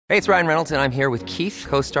Hey, it's Ryan Reynolds, and I'm here with Keith,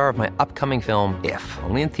 co-star of my upcoming film, If,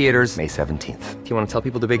 only in theaters May 17th. Do you want to tell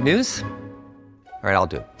people the big news? All right, I'll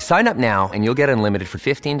do it. Sign up now and you'll get unlimited for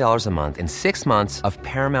 $15 a month and 6 months of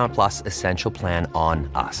Paramount Plus Essential Plan on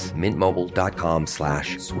us.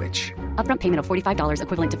 MintMobile.com/switch. Upfront payment of $45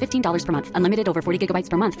 equivalent to $15 per month. Unlimited over 40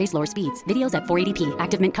 gigabytes per month. Face lower speeds. Videos at 480p.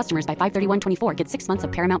 Active Mint customers by 531.24 get 6 months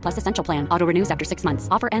of Paramount Plus Essential Plan. Auto renews after 6 months.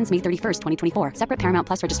 Offer ends May 31st, 2024. Separate Paramount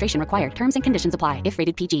Plus registration required. Terms and conditions apply if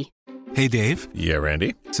rated PG. Hey, Dave. Yeah,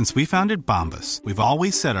 Randy. Since we founded Bombas, we've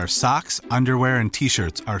always said our socks, underwear, and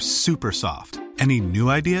T-shirts are super soft. Any new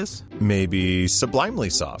ideas? Maybe sublimely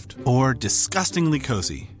soft. Or disgustingly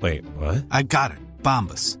cozy. Wait, what? I got it.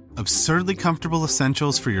 Bombas. Absurdly comfortable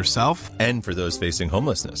essentials for yourself And for those facing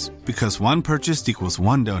homelessness. because one purchased equals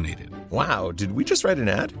one donated. Wow, did we just write an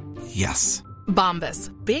ad? Yes. Bombas.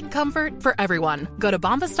 Big comfort for everyone. Go to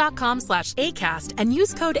bombas.com/ACAST and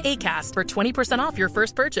use code ACAST for 20% off your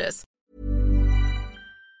first purchase.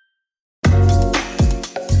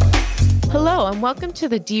 Hello, and welcome to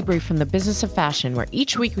the Debrief from the Business of Fashion, where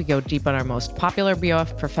each week we go deep on our most popular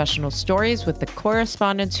BOF professional stories with the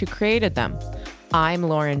correspondents who created them. I'm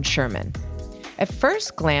Lauren Sherman. At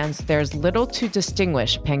first glance, there's little to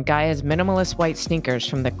distinguish Pangaia's minimalist white sneakers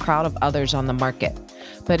from the crowd of others on the market.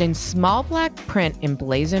 But in small black print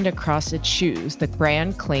emblazoned across its shoes, the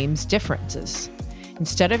brand claims differences.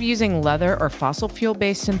 Instead of using leather or fossil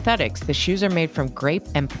fuel-based synthetics, the shoes are made from grape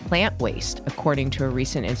and plant waste, according to a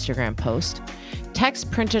recent Instagram post. Text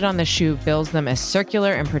printed on the shoe bills them as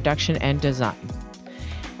circular in production and design.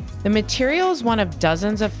 The material is one of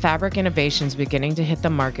dozens of fabric innovations beginning to hit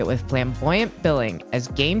the market with flamboyant billing as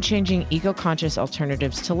game-changing eco-conscious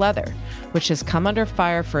alternatives to leather, which has come under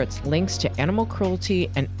fire for its links to animal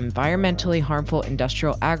cruelty and environmentally harmful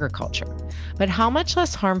industrial agriculture. But how much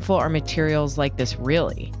less harmful are materials like this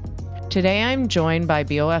really? Today I'm joined by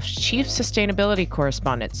BOF's Chief Sustainability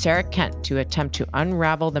Correspondent, Sarah Kent, to attempt to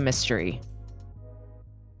unravel the mystery.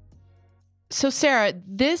 So, Sarah,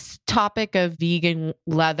 this topic of vegan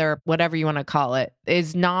leather, whatever you want to call it,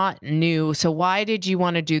 is not new. So why did you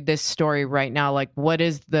want to do this story right now? Like, what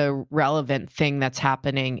is the relevant thing that's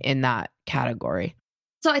happening in that category?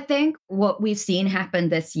 So I think what we've seen happen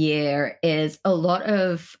this year is a lot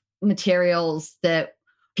of materials that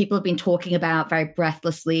people have been talking about very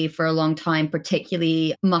breathlessly for a long time,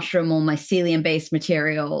 particularly mushroom or mycelium-based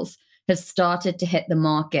materials, has started to hit the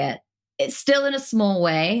market. It's still in a small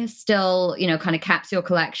way, still, kind of capsule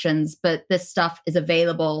collections, but this stuff is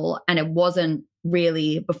available and it wasn't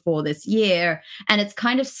really before this year. And it's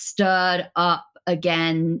kind of stirred up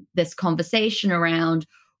again this conversation around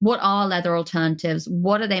what are leather alternatives,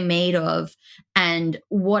 what are they made of, and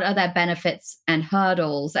what are their benefits and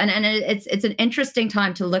hurdles. And it's an interesting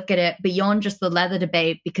time to look at it beyond just the leather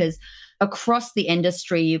debate, because across the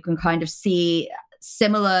industry, you can kind of see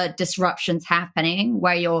similar disruptions happening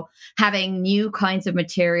where you're having new kinds of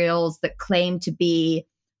materials that claim to be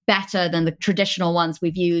better than the traditional ones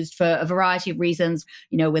we've used for a variety of reasons.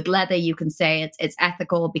 With leather, you can say it's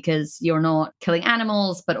ethical because you're not killing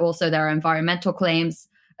animals, but also there are environmental claims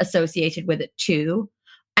associated with it too.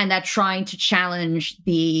 And they're trying to challenge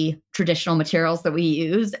the traditional materials that we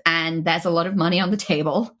use. And there's a lot of money on the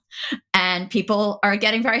table. And people are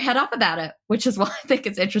getting very head up about it, which is why I think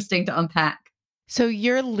it's interesting to unpack. So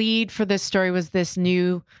your lead for this story was this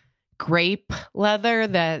new grape leather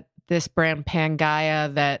that this brand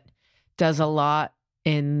Pangaia, that does a lot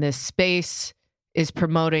in this space, is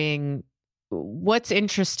promoting. What's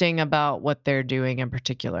interesting about what they're doing in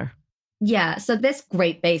particular? Yeah, so this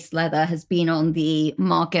grape-based leather has been on the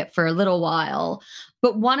market for a little while.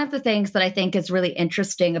 But one of the things that I think is really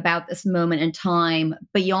interesting about this moment in time,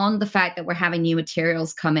 beyond the fact that we're having new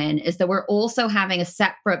materials come in, is that we're also having a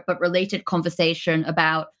separate but related conversation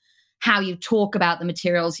about how you talk about the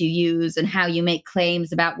materials you use and how you make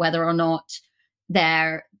claims about whether or not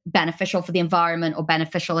they're beneficial for the environment or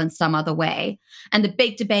beneficial in some other way. And the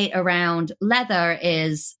big debate around leather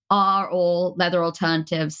is, are all leather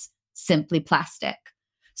alternatives simply plastic?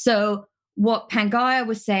 So what Pangaia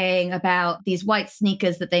was saying about these white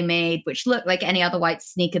sneakers that they made, which look like any other white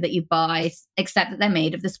sneaker that you buy, except that they're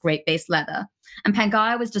made of this grape-based leather. And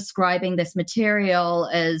Pangaia was describing this material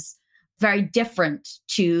as very different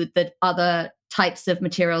to the other types of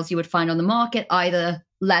materials you would find on the market, either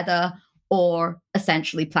leather or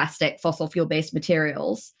essentially plastic, fossil fuel-based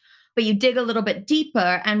materials. But you dig a little bit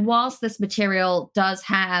deeper, and whilst this material does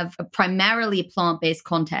have a primarily plant-based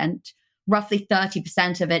content, roughly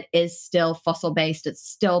 30% of it is still fossil-based. It's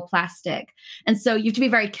still plastic. And so you have to be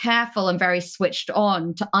very careful and very switched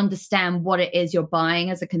on to understand what it is you're buying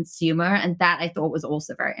as a consumer. And that I thought was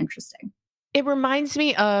also very interesting. It reminds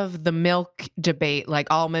me of the milk debate,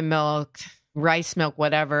 like almond milk, rice milk,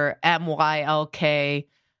 whatever, MYLK.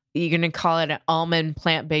 You're going to call it an almond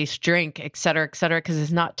plant-based drink, et cetera, because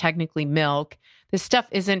it's not technically milk. This stuff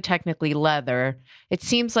isn't technically leather. It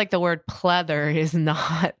seems like the word pleather is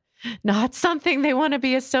not something they want to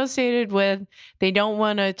be associated with. They don't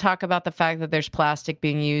want to talk about the fact that there's plastic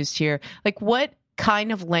being used here. Like, what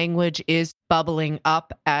kind of language is bubbling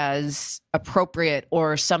up as appropriate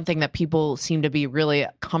or something that people seem to be really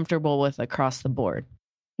comfortable with across the board?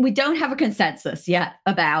 We don't have a consensus yet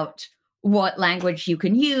about what language you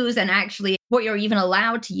can use. And actually, what you're even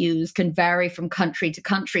allowed to use can vary from country to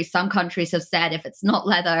country. Some countries have said if it's not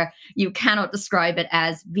leather, you cannot describe it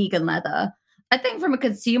as vegan leather. I think from a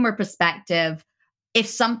consumer perspective, if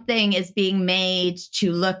something is being made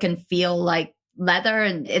to look and feel like leather,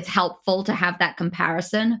 and it's helpful to have that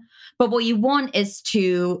comparison. But what you want is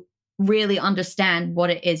to really understand what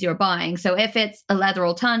it is you're buying. So if it's a leather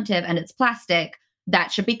alternative and it's plastic,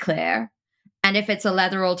 that should be clear. And if it's a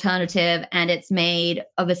leather alternative and it's made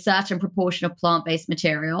of a certain proportion of plant-based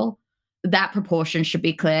material, that proportion should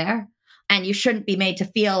be clear. And you shouldn't be made to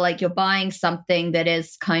feel like you're buying something that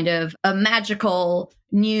is kind of a magical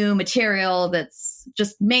new material that's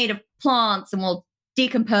just made of plants and will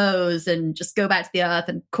decompose and just go back to the earth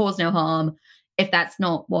and cause no harm, if that's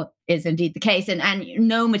not what is indeed the case. And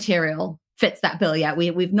no material fits that bill yet.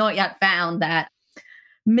 We've not yet found that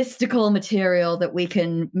mystical material that we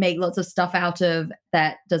can make lots of stuff out of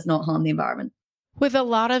that does not harm the environment. With a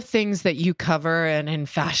lot of things that you cover and in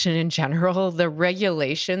fashion in general, the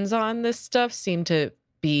regulations on this stuff seem to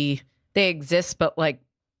be, they exist, but like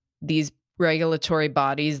these regulatory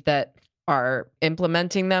bodies that are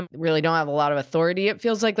implementing them really don't have a lot of authority. It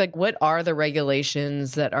feels like what are the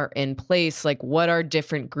regulations that are in place? Like, what are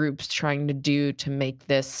different groups trying to do to make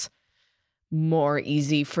this more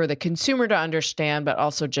easy for the consumer to understand, but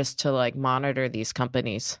also just to like monitor these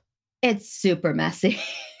companies? It's super messy.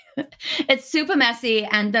 It's super messy.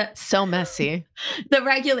 And so messy. The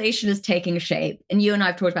regulation is taking shape. And you and I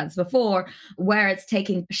have talked about this before, where it's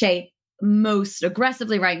taking shape most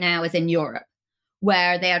aggressively right now is in Europe,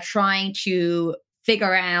 where they are trying to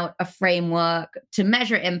figure out a framework to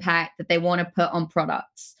measure impact that they want to put on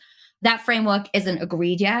products. That framework isn't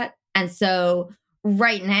agreed yet. And so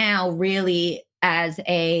right now, really, as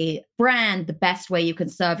a brand, the best way you can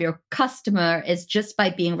serve your customer is just by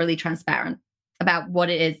being really transparent about what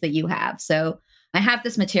it is that you have. So I have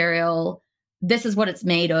this material. This is what it's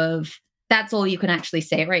made of. That's all you can actually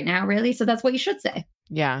say right now, really. So that's what you should say.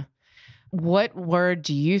 Yeah. What word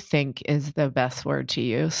do you think is the best word to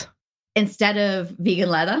use? Instead of vegan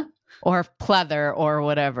leather? Or pleather or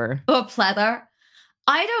whatever. Or pleather.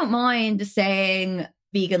 I don't mind saying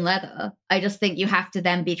vegan leather. I just think you have to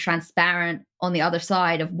then be transparent on the other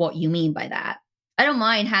side of what you mean by that. I don't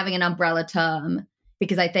mind having an umbrella term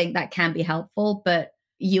because I think that can be helpful, but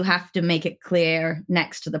you have to make it clear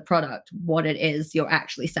next to the product what it is you're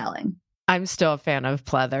actually selling. I'm still a fan of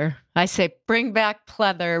pleather. I say, bring back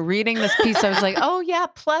pleather. Reading this piece, I was like, oh yeah,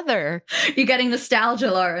 pleather. You're getting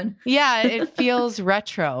nostalgia, Lauren. Yeah, it feels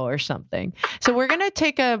retro or something. So we're going to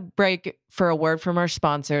take a break for a word from our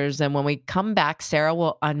sponsors. And when we come back, Sarah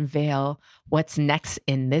will unveil what's next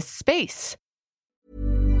in this space.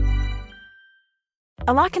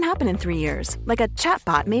 A lot can happen in 3 years, like a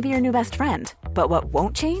chatbot may be your new best friend. But what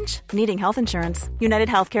won't change? Needing health insurance. United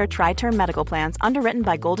Healthcare Tri-Term Medical Plans, underwritten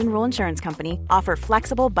by Golden Rule Insurance Company, offer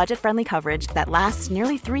flexible, budget-friendly coverage that lasts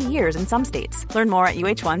nearly 3 years in some states. Learn more at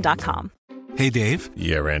uh1.com. Hey, Dave.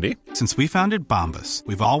 Yeah, Randy. Since we founded Bombas,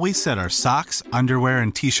 we've always said our socks, underwear,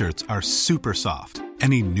 and T-shirts are super soft.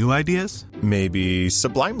 Any new ideas? Maybe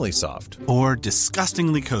sublimely soft. Or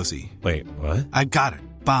disgustingly cozy. Wait, what? I got it.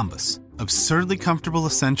 Bombas. Absurdly comfortable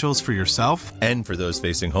essentials for yourself and for those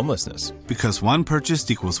facing homelessness. Because one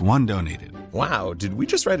purchased equals one donated. Wow, did we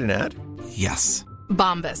just write an ad? Yes.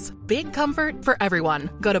 Bombas. Big comfort for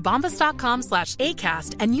everyone. Go to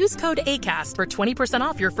bombas.com/ACAST and use code ACAST for 20%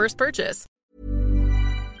 off your first purchase.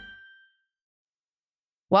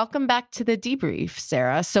 Welcome back to the debrief,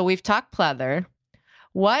 Sarah. So we've talked pleather.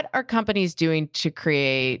 What are companies doing to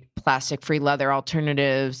create plastic-free leather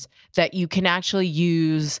alternatives that you can actually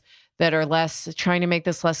use that are trying to make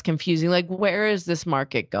this less confusing? Like, where is this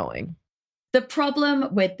market going? The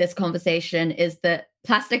problem with this conversation is that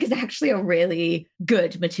plastic is actually a really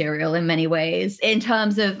good material in many ways in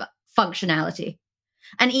terms of functionality.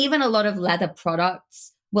 And even a lot of leather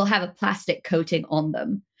products will have a plastic coating on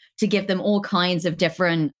them to give them all kinds of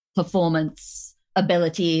different performance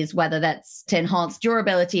abilities, whether that's to enhance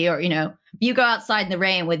durability or, you go outside in the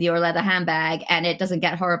rain with your leather handbag and it doesn't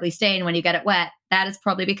get horribly stained when you get it wet, that is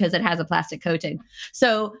probably because it has a plastic coating.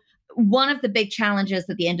 So one of the big challenges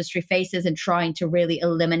that the industry faces in trying to really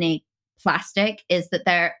eliminate plastic is that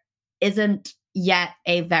there isn't yet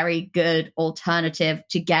a very good alternative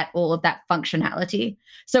to get all of that functionality.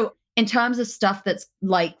 So in terms of stuff that's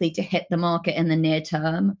likely to hit the market in the near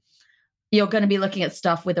term, you're going to be looking at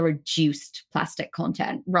stuff with a reduced plastic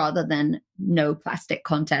content rather than no plastic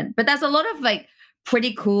content. But there's a lot of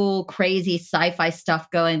pretty cool, crazy sci-fi stuff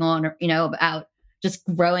going on, about just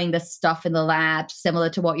growing this stuff in the lab, similar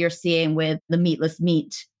to what you're seeing with the meatless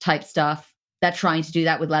meat type stuff. They're trying to do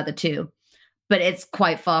that with leather too. But it's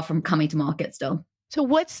quite far from coming to market still. So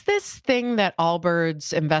what's this thing that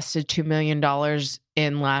Allbirds invested $2 million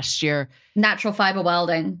in last year? Natural fiber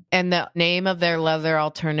welding. And the name of their leather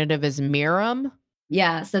alternative is Mirum?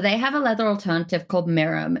 Yeah, so they have a leather alternative called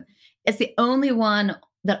Mirum. It's the only one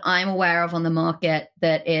that I'm aware of on the market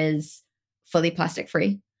that is fully plastic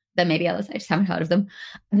free. There may be others, I just haven't heard of them.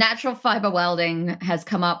 Natural fiber welding has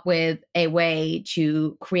come up with a way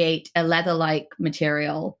to create a leather-like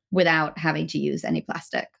material without having to use any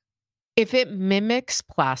plastic. If it mimics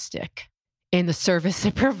plastic in the service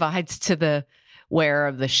it provides to the wearer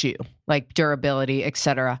of the shoe, like durability,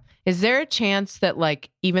 etc., is there a chance that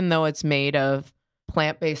even though it's made of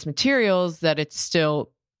plant-based materials, that it's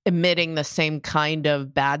still emitting the same kind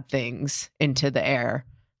of bad things into the air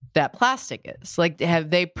that plastic is? Have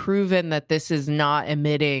they proven that this is not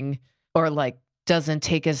emitting or doesn't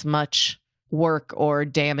take as much work or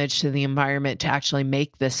damage to the environment to actually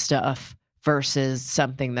make this stuff versus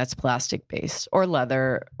something that's plastic based or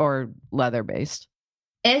leather based?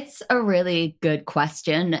 It's a really good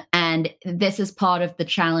question. And this is part of the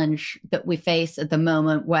challenge that we face at the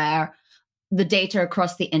moment, where the data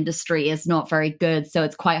across the industry is not very good. So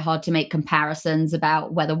it's quite hard to make comparisons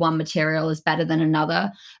about whether one material is better than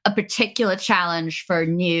another. A particular challenge for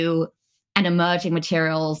new and emerging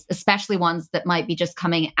materials, especially ones that might be just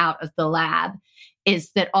coming out of the lab,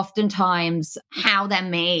 is that oftentimes how they're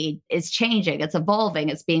made is changing. It's evolving.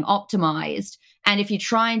 It's being optimized. And if you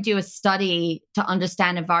try and do a study to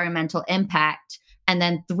understand environmental impact, and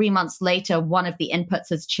then 3 months later, one of the inputs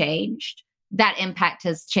has changed, that impact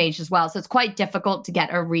has changed as well. So it's quite difficult to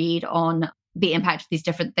get a read on the impact of these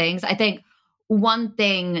different things. I think one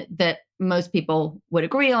thing that most people would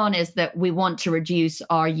agree on is that we want to reduce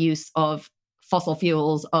our use of fossil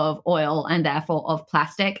fuels, of oil, and therefore of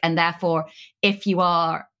plastic. And therefore, if you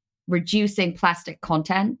are reducing plastic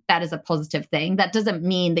content, that is a positive thing. That doesn't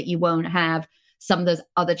mean that you won't have some of those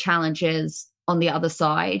other challenges on the other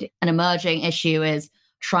side. An emerging issue is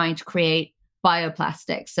trying to create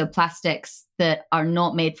bioplastics, so plastics that are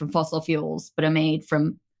not made from fossil fuels, but are made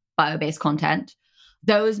from bio-based content.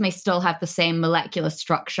 Those may still have the same molecular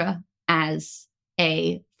structure as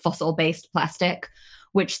a fossil-based plastic,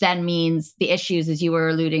 which then means the issues, as you were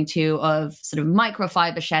alluding to, of sort of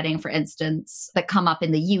microfiber shedding, for instance, that come up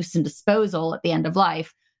in the use and disposal at the end of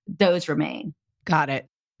life, those remain. Got it.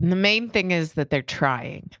 And the main thing is that they're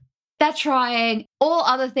trying. They're trying. All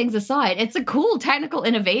other things aside, it's a cool technical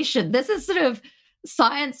innovation. This is sort of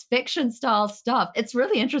science fiction style stuff. It's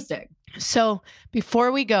really interesting. So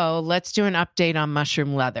before we go, let's do an update on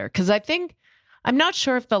mushroom leather. Because I'm not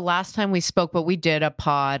sure if the last time we spoke, but we did a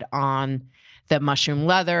pod on the mushroom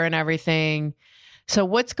leather and everything. So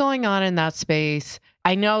what's going on in that space?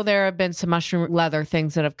 I know there have been some mushroom leather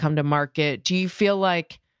things that have come to market. Do you feel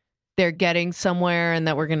like they're getting somewhere and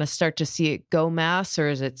that we're going to start to see it go mass, or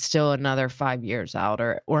is it still another 5 years out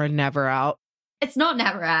or never out? It's not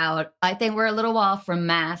never out. I think we're a little while from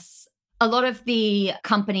mass. A lot of the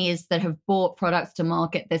companies that have brought products to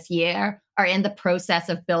market this year are in the process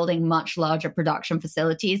of building much larger production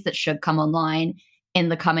facilities that should come online in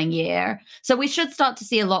the coming year. So we should start to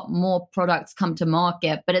see a lot more products come to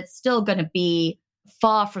market, but it's still going to be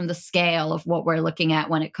far from the scale of what we're looking at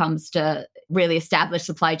when it comes to really established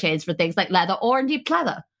supply chains for things like leather or indeed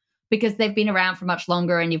pleather, because they've been around for much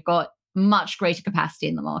longer and you've got much greater capacity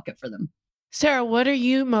in the market for them. Sarah, what are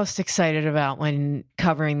you most excited about when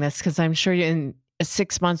covering this? Because I'm sure in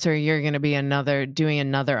 6 months or a year, you're going to be doing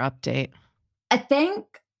another update. I think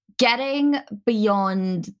getting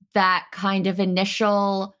beyond that kind of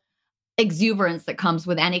initial exuberance that comes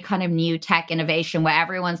with any kind of new tech innovation where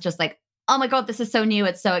everyone's just like, oh my God, this is so new,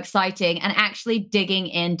 it's so exciting, and actually digging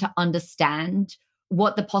in to understand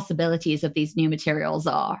what the possibilities of these new materials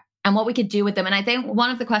are and what we could do with them. And I think one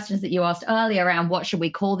of the questions that you asked earlier around what should we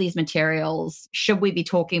call these materials, should we be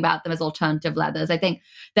talking about them as alternative leathers? I think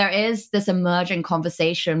there is this emerging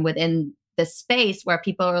conversation within this space where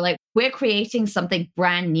people are like, we're creating something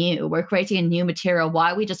brand new. We're creating a new material.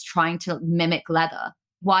 Why are we just trying to mimic leather?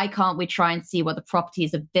 Why can't we try and see what the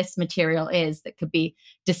properties of this material is that could be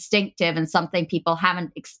distinctive and something people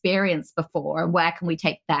haven't experienced before? And where can we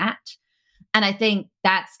take that? And I think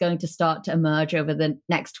that's going to start to emerge over the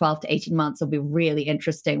next 12 to 18 months. It'll be really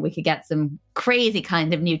interesting. We could get some crazy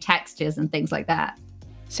kind of new textures and things like that.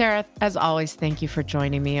 Sarah, as always, thank you for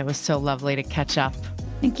joining me. It was so lovely to catch up.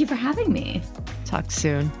 Thank you for having me. Talk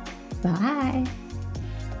soon. Bye.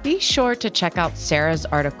 Be sure to check out Sarah's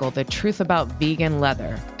article, The Truth About Vegan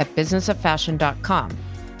Leather, at businessoffashion.com.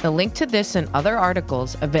 The link to this and other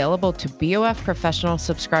articles available to BOF Professional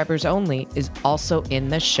subscribers only is also in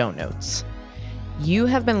the show notes. You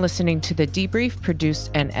have been listening to The Debrief,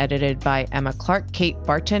 produced and edited by Emma Clark, Kate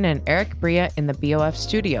Barton, and Eric Bria in the BOF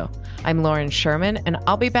studio. I'm Lauren Sherman, and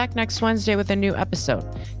I'll be back next Wednesday with a new episode.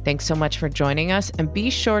 Thanks so much for joining us, and be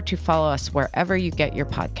sure to follow us wherever you get your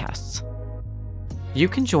podcasts. You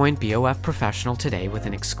can join BOF Professional today with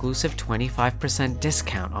an exclusive 25%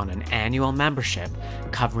 discount on an annual membership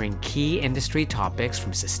covering key industry topics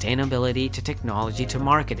from sustainability to technology to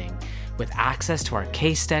marketing, with access to our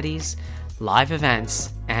case studies, live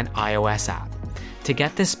events, and iOS app. To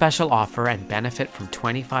get this special offer and benefit from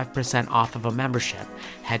 25% off of a membership,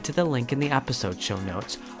 head to the link in the episode show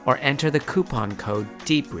notes or enter the coupon code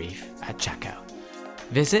DEBRIEF at checkout.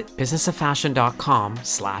 Visit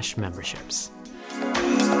businessoffashion.com/memberships.